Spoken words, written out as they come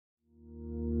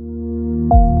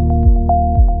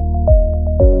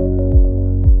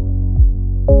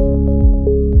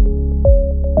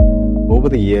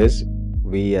years,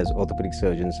 we as orthopedic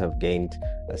surgeons have gained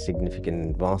a significant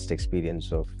and vast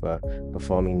experience of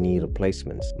performing knee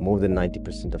replacements. More than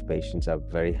 90% of patients are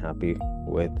very happy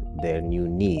with their new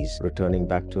knees, returning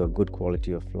back to a good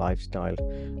quality of lifestyle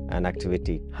and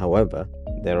activity. However,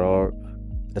 there are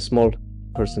a small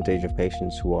percentage of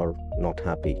patients who are not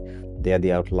happy. They are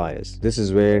the outliers. This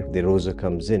is where the ROSA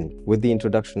comes in. With the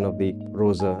introduction of the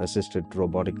ROSA assisted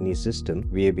robotic knee system,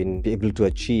 we have been able to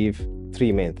achieve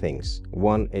three main things.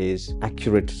 One is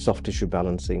accurate soft tissue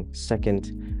balancing.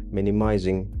 Second,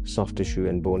 minimizing soft tissue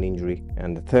and bone injury.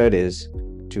 And the third is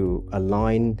to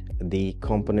align the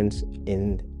components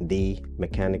in the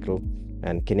mechanical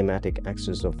and kinematic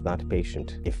axis of that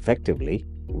patient. Effectively,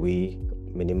 we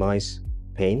minimize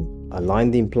pain, align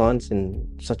the implants in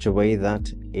such a way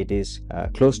that it is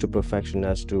close to perfection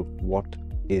as to what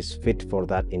is fit for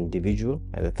that individual.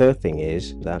 And the third thing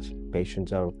is that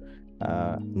patients are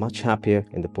much happier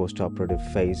in the post-operative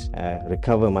phase,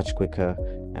 recover much quicker,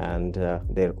 and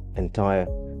their entire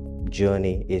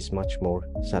journey is much more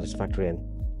satisfactory and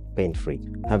pain-free.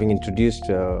 Having introduced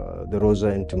the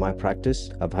ROSA into my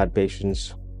practice, I've had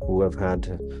patients who have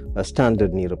had a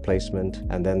standard knee replacement,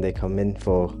 and then they come in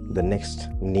for the next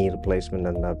knee replacement,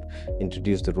 and I've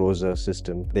introduced the ROSA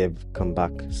system. They've come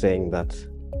back saying that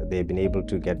they've been able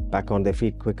to get back on their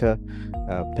feet quicker,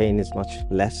 pain is much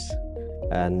less,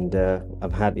 and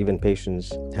I've had even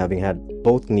patients having had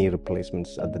both knee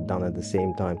replacements done at the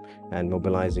same time and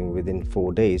mobilizing within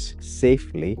 4 days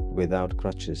safely without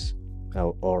crutches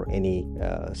or any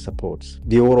supports.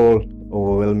 The overall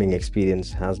overwhelming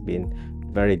experience has been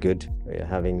very good,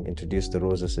 having introduced the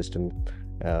ROSA system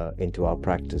into our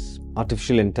practice.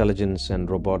 Artificial intelligence and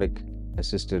robotic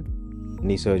assisted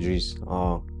knee surgeries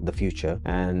are the future,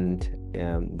 and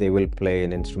they will play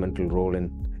an instrumental role in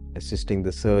assisting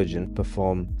the surgeon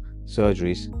perform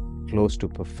surgeries close to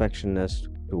perfection as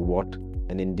to what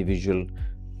an individual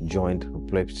joint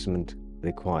replacement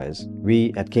requires.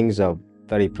 We at King's are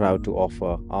very proud to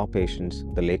offer our patients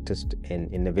the latest in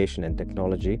innovation and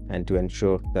technology, and to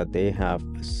ensure that they have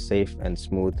a safe and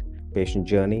smooth patient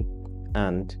journey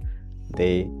and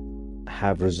they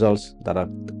have results that are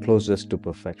closest to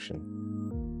perfection.